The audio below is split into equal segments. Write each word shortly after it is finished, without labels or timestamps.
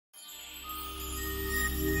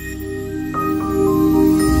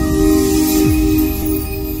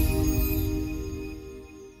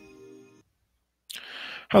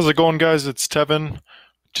How's it going, guys? It's Tevin.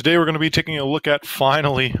 Today we're going to be taking a look at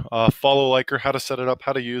finally FollowLiker, how to set it up,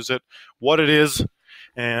 how to use it, what it is,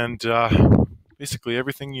 and basically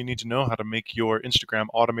everything you need to know how to make your Instagram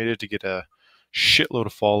automated to get a shitload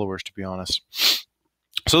of followers, to be honest.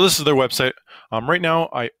 So this is their website. Right now,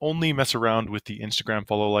 I only mess around with the Instagram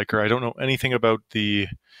FollowLiker. I don't know anything about the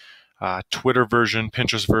Twitter version,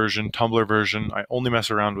 Pinterest version, Tumblr version. I only mess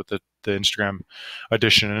around with the Instagram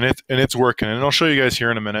edition, and it's working. And I'll show you guys here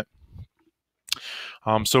in a minute.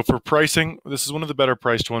 So for pricing, this is one of the better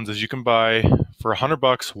priced ones. As you can buy for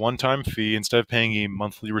 $100 one-time fee instead of paying a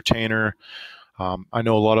monthly retainer. I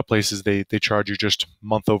know a lot of places they charge you just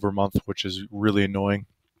month over month, which is really annoying.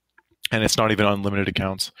 And it's not even unlimited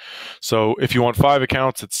accounts. So if you want 5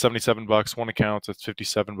 accounts, it's $77. 1 account, it's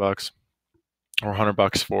 $57, or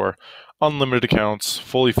 $100 for unlimited accounts,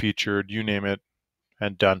 fully featured, you name it,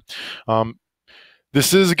 and done.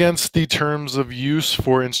 This is against the terms of use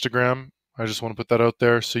for Instagram. I just want to put that out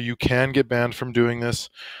there. So you can get banned from doing this.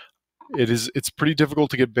 It's pretty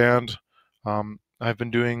difficult to get banned. I've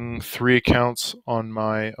been doing 3 accounts on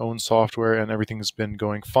my own software and everything's been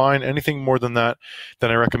going fine. Anything more than that,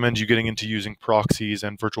 then I recommend you getting into using proxies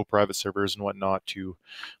and virtual private servers and whatnot to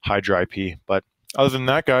hide your IP. But other than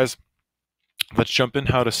that, guys, let's jump in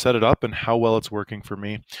how to set it up and how well it's working for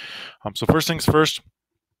me. So first things first,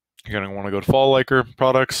 you're going to want to go to FollowLiker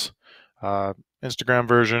products, Instagram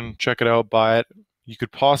version, check it out, buy it. You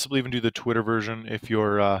could possibly even do the Twitter version if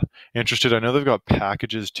you're interested. I know they've got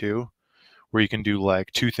packages too, where you can do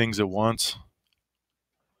like 2 things at once.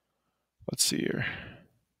 Let's see here.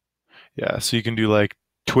 Yeah, so you can do like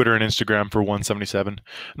Twitter and Instagram for $177, and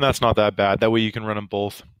that's not that bad. That way you can run them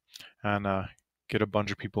both and get a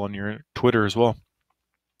bunch of people on your Twitter as well.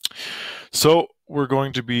 So we're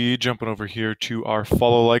going to be jumping over here to our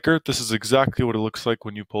FollowLiker. This is exactly what it looks like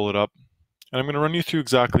when you pull it up. And I'm going to run you through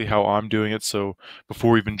exactly how I'm doing it. So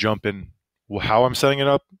before we even jump in how I'm setting it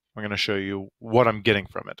up, I'm going to show you what I'm getting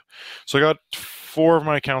from it. So I got 4 of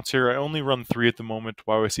my accounts here. I only run 3 at the moment.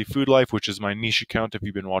 YYC Food Life, which is my niche account. If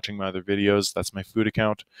you've been watching my other videos, that's my food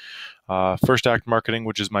account. First Act Marketing,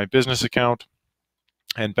 which is my business account.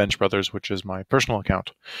 And Bench Brothers, which is my personal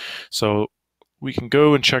account. So we can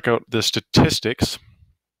go and check out the statistics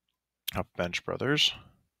of Bench Brothers.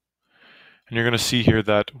 And you're going to see here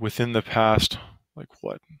that within the past,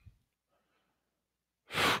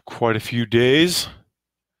 quite a few days,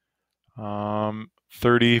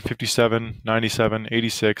 30, 57, 97,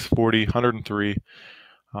 86, 40, 103.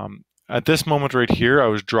 At this moment right here, I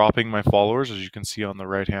was dropping my followers, as you can see on the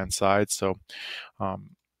right-hand side. So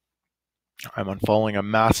I'm unfollowing a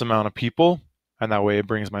mass amount of people, and that way it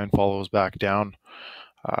brings my unfollows back down.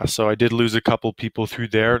 So I did lose a couple people through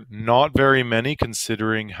there, not very many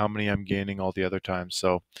considering how many I'm gaining all the other times.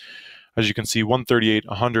 So as you can see, 138,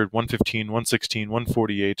 100, 115, 116,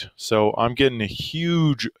 148. So I'm getting a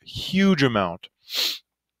huge amount.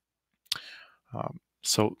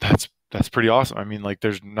 So that's pretty awesome. I mean, like,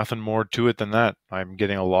 there's nothing more to it than that. I'm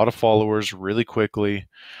getting a lot of followers really quickly.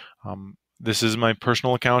 This is my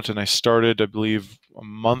personal account, and I started, I believe,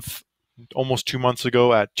 almost 2 months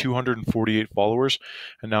ago at 248 followers,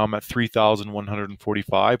 and now I'm at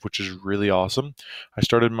 3,145, which is really awesome. I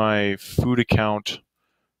started my food account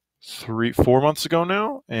 4 months ago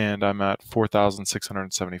now, and I'm at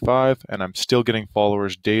 4,675, and I'm still getting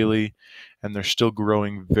followers daily, and they're still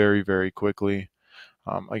growing very quickly.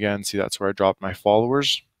 Again, see, that's where I dropped my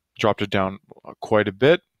followers, dropped it down quite a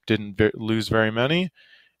bit, didn't lose very many,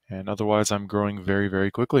 and otherwise I'm growing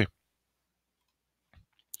very quickly.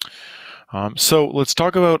 So let's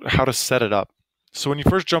talk about how to set it up. So when you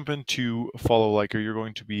first jump into FollowLiker, you're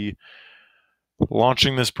going to be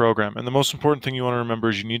launching this program. And the most important thing you want to remember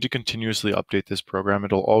is you need to continuously update this program.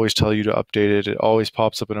 It'll always tell you to update it. It always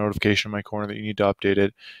pops up a notification in my corner that you need to update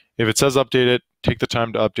it. If it says update it, take the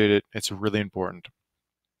time to update it. It's really important.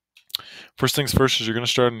 First things first is you're going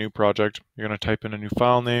to start a new project. You're going to type in a new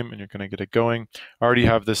file name and you're going to get it going. I already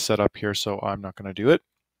have this set up here, so I'm not going to do it.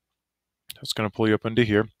 It's going to pull you up into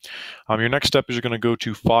here. Your next step is you're going to go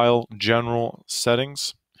to File, General,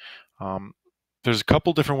 Settings. There's a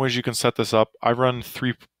couple different ways you can set this up. I run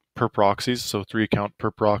 3 per proxies, so 3 account per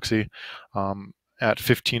proxy at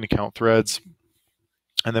 15 account threads.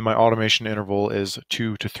 And then my automation interval is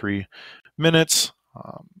 2 to 3 minutes.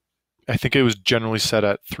 I think it was generally set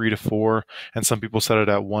at 3 to 4, and some people set it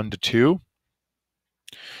at 1 to 2.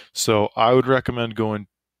 So I would recommend going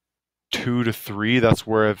 2 to 3. That's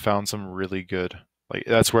where I've found some really good.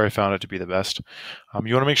 That's where I found it to be the best.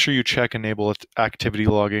 You want to make sure you check enable activity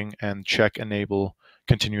logging and check enable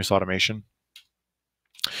continuous automation.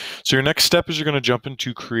 So your next step is you're going to jump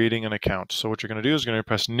into creating an account. So what you're going to do is you're going to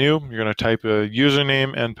press new. You're going to type a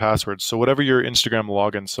username and password. So whatever your Instagram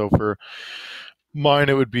login. So for mine,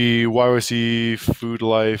 it would be YYC Food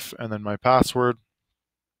Life and then my password.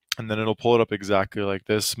 And then it'll pull it up exactly like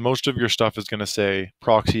this. Most of your stuff is going to say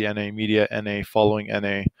proxy NA, media NA, following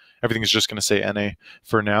NA. Everything is just going to say NA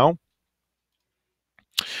for now.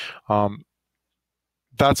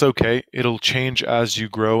 That's okay. It'll change as you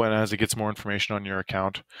grow and as it gets more information on your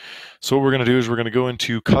account. So what we're going to do is we're going to go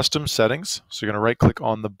into custom settings. So you're going to right click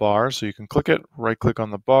on the bar. So you can click it, right click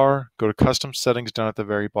on the bar, go to custom settings down at the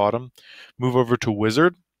very bottom, move over to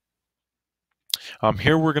wizard.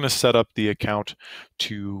 Here we're going to set up the account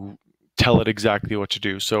to tell it exactly what to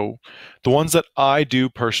do. So the ones that I do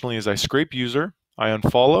personally is I scrape user, I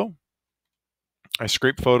unfollow, I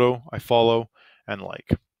scrape photo, I follow, and like.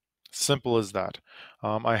 Simple as that.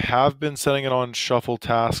 I have been setting it on shuffle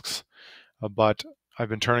tasks, but I've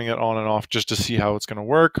been turning it on and off just to see how it's going to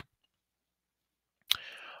work.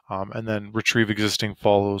 And then retrieve existing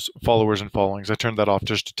followers and followings. I turned that off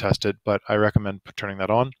just to test it, but I recommend turning that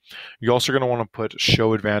on. You're also going to want to put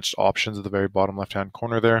show advanced options at the very bottom left-hand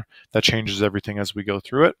corner there. That changes everything as we go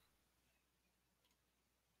through it.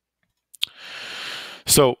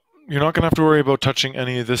 So you're not going to have to worry about touching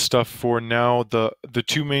any of this stuff for now. The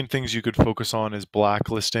two main things you could focus on is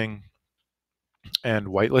blacklisting and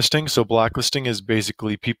whitelisting. So blacklisting is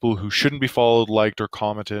basically people who shouldn't be followed, liked, or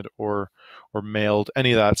commented, or mailed,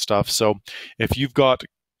 any of that stuff. So if you've got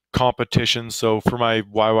competition, so for my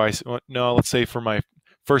let's say for my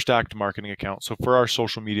first act marketing account, so for our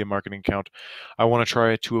social media marketing account, I want to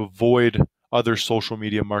try to avoid other social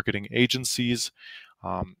media marketing agencies.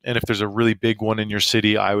 And if there's a really big one in your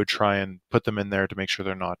city, I would try and put them in there to make sure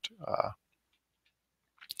they're not,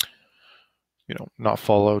 not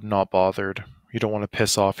followed, not bothered. You don't want to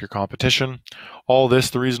piss off your competition. All this,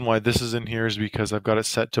 the reason why this is in here is because I've got it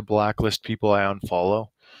set to blacklist people I unfollow.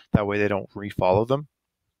 That way they don't refollow them.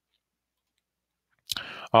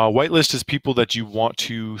 Whitelist is people that you want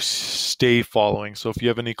to stay following. So if you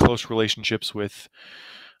have any close relationships with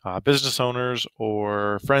business owners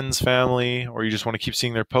or friends, family, or you just want to keep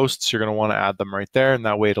seeing their posts, you're going to want to add them right there, and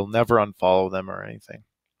that way it'll never unfollow them or anything.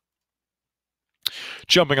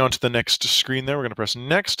 Jumping onto the next screen there, we're going to press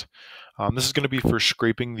next. This is going to be for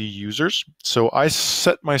scraping the users. So I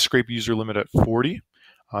set my scrape user limit at 40.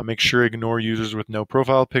 Make sure ignore users with no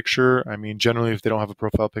profile picture. I mean, generally, if they don't have a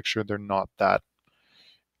profile picture, they're not that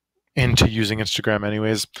into using Instagram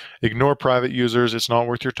anyways. Ignore private users. It's not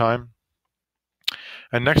worth your time.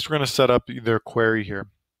 And next, we're going to set up their query here.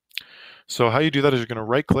 So how you do that is you're going to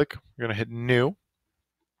right click, you're going to hit new.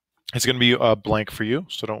 It's going to be blank for you,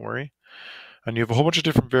 so don't worry. And you have a whole bunch of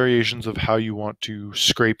different variations of how you want to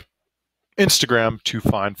scrape Instagram to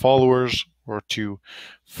find followers or to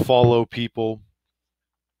follow people.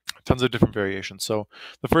 Tons of different variations. So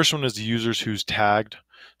the first one is the users who's tagged.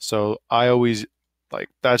 So I always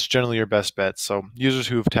that's generally your best bet. So users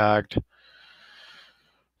who have tagged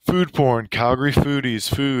food porn, Calgary foodies,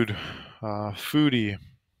 food, foodie,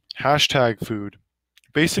 hashtag food.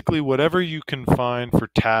 Basically, whatever you can find for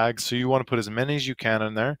tags. So you want to put as many as you can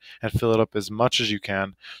in there and fill it up as much as you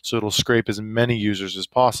can so it'll scrape as many users as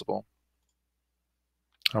possible.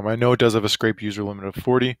 I know it does have a scrape user limit of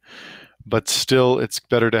 40, but still it's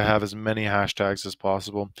better to have as many hashtags as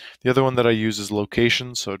possible. The other one that I use is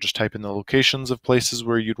locations. So just type in the locations of places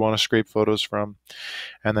where you'd want to scrape photos from,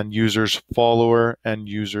 and then users follower and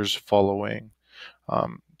users following.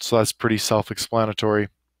 So that's pretty self-explanatory.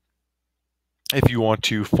 If you want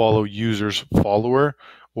to follow users follower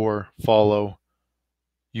or follow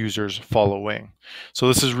users following. So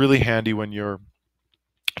this is really handy when you're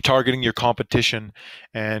targeting your competition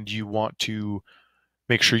and you want to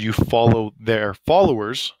make sure you follow their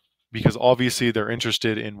followers, because obviously they're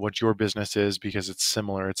interested in what your business is because it's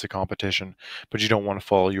similar, it's a competition, but you don't want to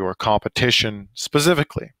follow your competition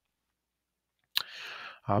specifically.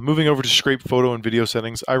 Moving over to scrape photo and video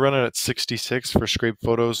settings, I run it at 66 for scrape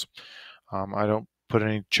photos. I don't put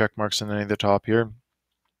any check marks in any of the top here.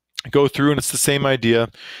 Go through and it's the same idea,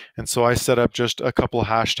 and so I set up just a couple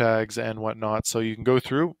hashtags and whatnot. So you can go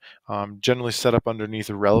through, generally set up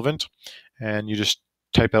underneath irrelevant, and you just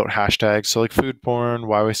type out hashtags. So like food porn,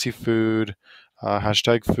 YYC food,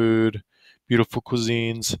 hashtag food, beautiful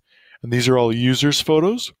cuisines, and these are all users'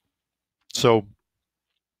 photos. So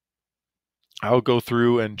I'll go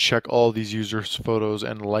through and check all these users' photos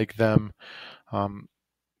and like them.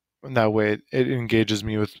 And that way it engages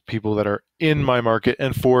me with people that are in my market.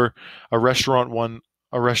 And for a restaurant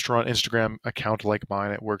Instagram account like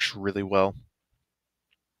mine, it works really well.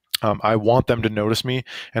 I want them to notice me,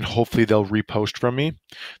 and hopefully they'll repost from me.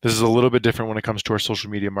 This is a little bit different when it comes to our social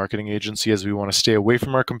media marketing agency, as we want to stay away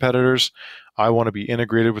from our competitors. I want to be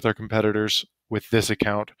integrated with our competitors with this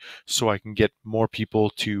account so I can get more people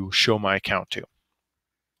to show my account to.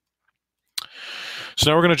 So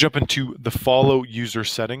now we're going to jump into the follow user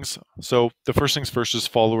settings. So the first things first is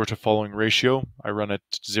follower to following ratio. I run at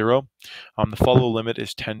 0. The follow limit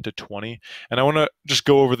is 10 to 20. And I want to just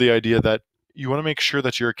go over the idea that you want to make sure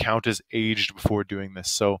that your account is aged before doing this.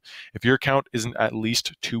 So if your account isn't at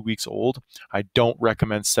least 2 weeks old, I don't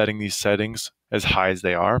recommend setting these settings as high as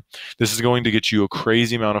they are. This is going to get you a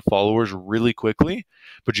crazy amount of followers really quickly,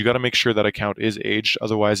 but you got to make sure that account is aged.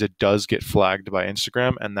 Otherwise, it does get flagged by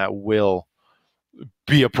Instagram, and that will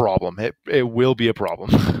be a problem. It will be a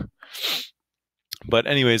problem. But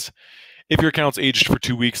anyways, if your account's aged for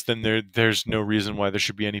 2 weeks, then there's no reason why there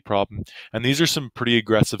should be any problem. And these are some pretty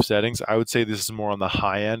aggressive settings. I would say this is more on the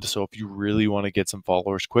high end. So if you really want to get some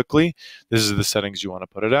followers quickly, this is the settings you want to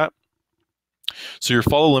put it at. So your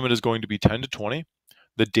follow limit is going to be 10 to 20.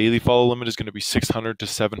 The daily follow limit is going to be 600 to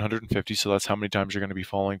 750. So that's how many times you're going to be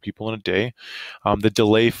following people in a day. The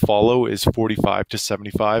delay follow is 45 to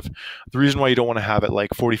 75. The reason why you don't want to have it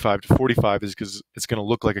like 45 to 45 is because it's going to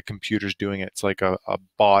look like a computer's doing it. It's like a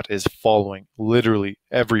bot is following literally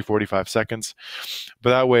every 45 seconds. But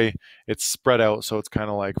that way it's spread out. So it's kind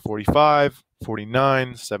of like 45,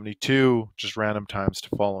 49, 72, just random times to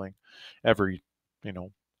following every,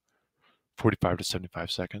 45 to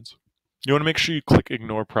 75 seconds. You want to make sure you click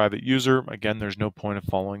ignore private user. Again, there's no point of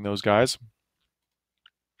following those guys.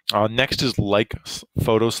 Next is like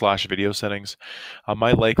photo / video settings.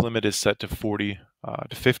 My like limit is set to 40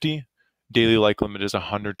 to 50. Daily like limit is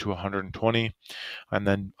 100 to 120. And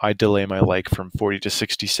then I delay my like from 40 to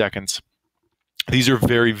 60 seconds. These are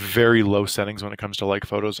very, very low settings when it comes to like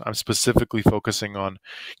photos. I'm specifically focusing on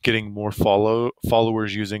getting more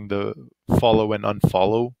followers using the follow and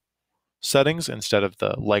unfollow settings instead of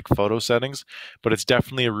the like photo settings, but it's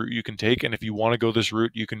definitely a route you can take. And if you want to go this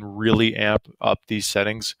route, you can really amp up these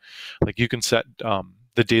settings. Like you can set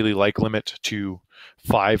the daily like limit to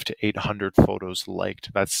 500 to 800 photos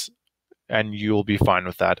liked. And you'll be fine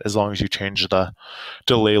with that as long as you change the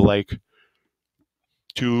delay like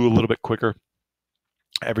to a little bit quicker.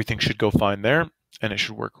 Everything should go fine there, and it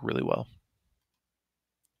should work really well.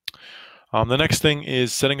 The next thing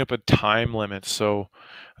is setting up a time limit. So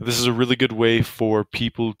this is a really good way for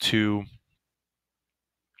people to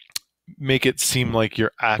make it seem like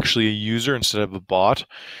you're actually a user instead of a bot.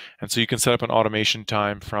 And so you can set up an automation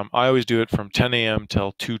time I always do it from 10 a.m.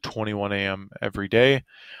 till 2:21 a.m. every day.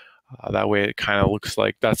 That way it kind of looks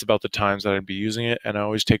like that's about the times that I'd be using it. And I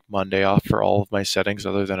always take Monday off for all of my settings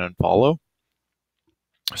other than unfollow.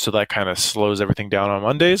 So that kind of slows everything down on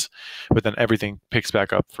Mondays, but then everything picks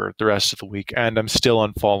back up for the rest of the week. And I'm still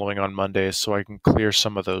unfollowing on Mondays so I can clear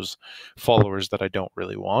some of those followers that I don't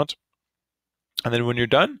really want. And then when you're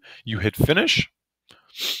done, you hit finish.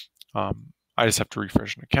 I just have to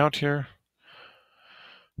refresh an account here.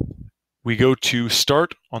 We go to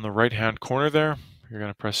start on the right-hand corner there. You're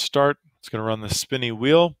going to press start. It's going to run the spinny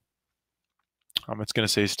wheel. It's going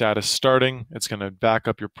to say status starting. It's going to back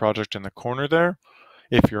up your project in the corner there.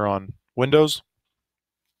 If you're on Windows,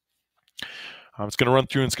 it's going to run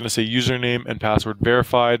through and it's going to say username and password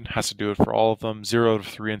verified. Has to do it for all of them. 0 to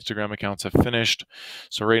 3 Instagram accounts have finished.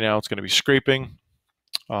 So right now it's going to be scraping.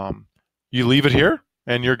 You leave it here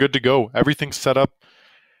and you're good to go. Everything's set up.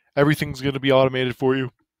 Everything's going to be automated for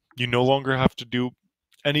you. You no longer have to do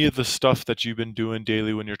any of the stuff that you've been doing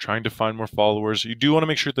daily when you're trying to find more followers. You do want to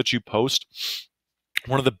make sure that you post.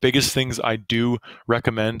 One of the biggest things I do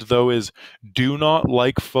recommend, though, is do not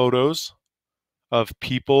like photos of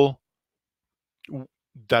people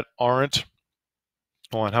that aren't.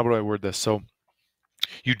 Hold on, how do I word this? So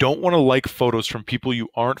you don't want to like photos from people you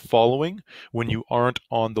aren't following when you aren't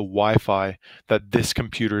on the Wi-Fi that this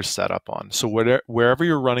computer is set up on. So wherever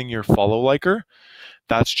you're running your FollowLiker,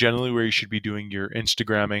 that's generally where you should be doing your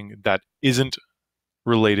Instagramming that isn't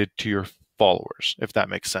related to your followers, if that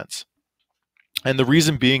makes sense. And the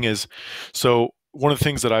reason being is, so one of the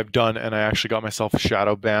things that I've done, and I actually got myself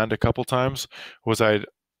shadow banned a couple times, was I'd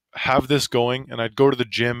have this going and I'd go to the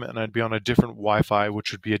gym and I'd be on a different Wi-Fi,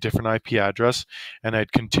 which would be a different IP address, and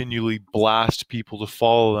I'd continually blast people to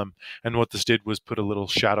follow them. And what this did was put a little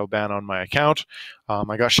shadow ban on my account.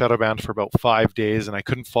 I got shadow banned for about 5 days and I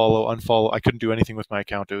couldn't unfollow. I couldn't do anything with my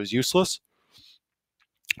account. It was useless.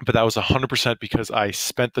 but that was 100% because I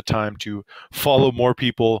spent the time to follow more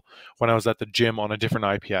people when I was at the gym on a different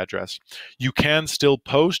IP address. You can still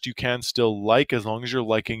post, you can still like, as long as you're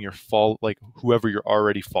liking your like whoever you're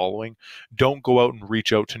already following. Don't go out and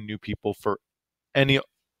reach out to new people for any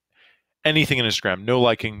anything in Instagram. No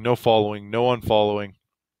liking, no following, no unfollowing,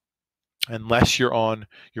 unless you're on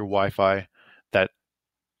your Wi-Fi that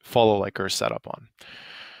FollowLiker is set up on.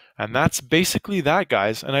 And that's basically that,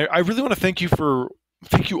 guys. And I really want to thank you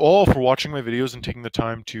all for watching my videos and taking the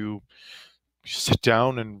time to sit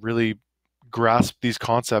down and really grasp these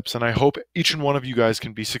concepts. And I hope each and one of you guys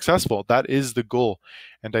can be successful. That is the goal.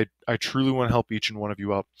 And I truly want to help each and one of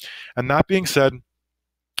you out. And that being said,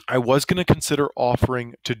 I was going to consider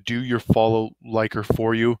offering to do your FollowLiker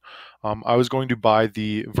for you. I was going to buy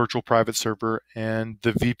the virtual private server and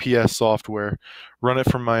the VPS software, run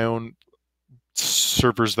it from my own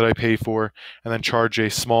servers that I pay for, and then charge a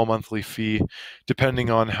small monthly fee depending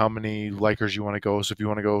on how many likers you want to go. So if you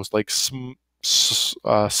want to go like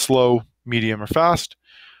slow, medium, or fast,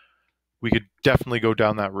 we could definitely go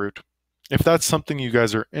down that route. If that's something you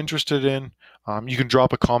guys are interested in, you can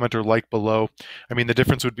drop a comment or like below. I mean, the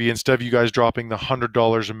difference would be instead of you guys dropping the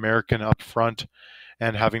 $100 American up front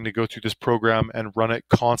and having to go through this program and run it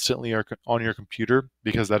constantly on your computer,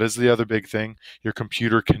 because that is the other big thing. Your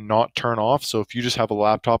computer cannot turn off. So if you just have a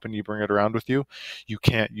laptop and you bring it around with you, you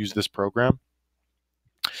can't use this program.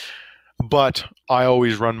 But I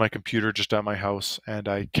always run my computer just at my house, and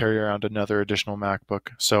I carry around another additional MacBook.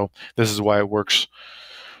 So this is why it works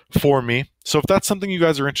for me. So if that's something you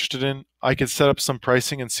guys are interested in, I could set up some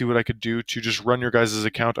pricing and see what I could do to just run your guys'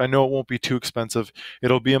 account. I know it won't be too expensive.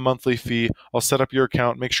 It'll be a monthly fee. I'll set up your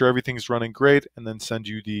account, make sure everything's running great, and then send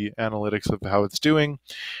you the analytics of how it's doing.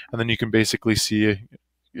 And then you can basically see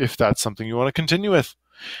if that's something you want to continue with.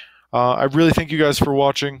 I really thank you guys for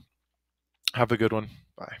watching. Have a good one.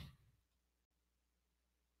 Bye.